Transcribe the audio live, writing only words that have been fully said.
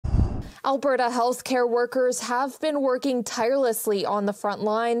Alberta healthcare workers have been working tirelessly on the front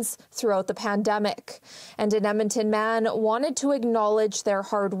lines throughout the pandemic, and an Edmonton man wanted to acknowledge their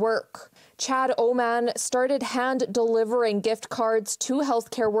hard work. Chad Oman started hand-delivering gift cards to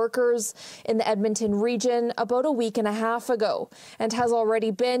healthcare workers in the Edmonton region about a week and a half ago and has already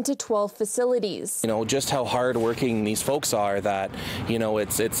been to 12 facilities. You know, just how hard-working these folks are that, you know,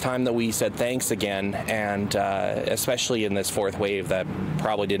 it's time that we said thanks again, and especially in this fourth wave that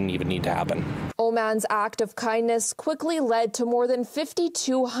probably didn't even need to happen. Oman's act of kindness quickly led to more than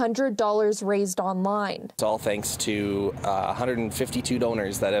 $5,200 raised online. It's all thanks to 152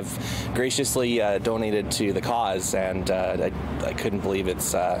 donors that have graciously donated to the cause, and I couldn't believe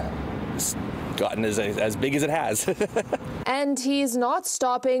it's gotten as big as it has. And he's not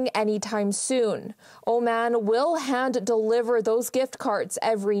stopping anytime soon. Oman will hand deliver those gift cards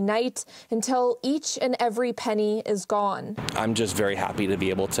every night until each and every penny is gone. I'm just very happy to be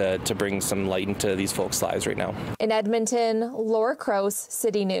able to bring some light into these folks' lives right now. In Edmonton, Laura Krause,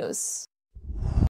 City News.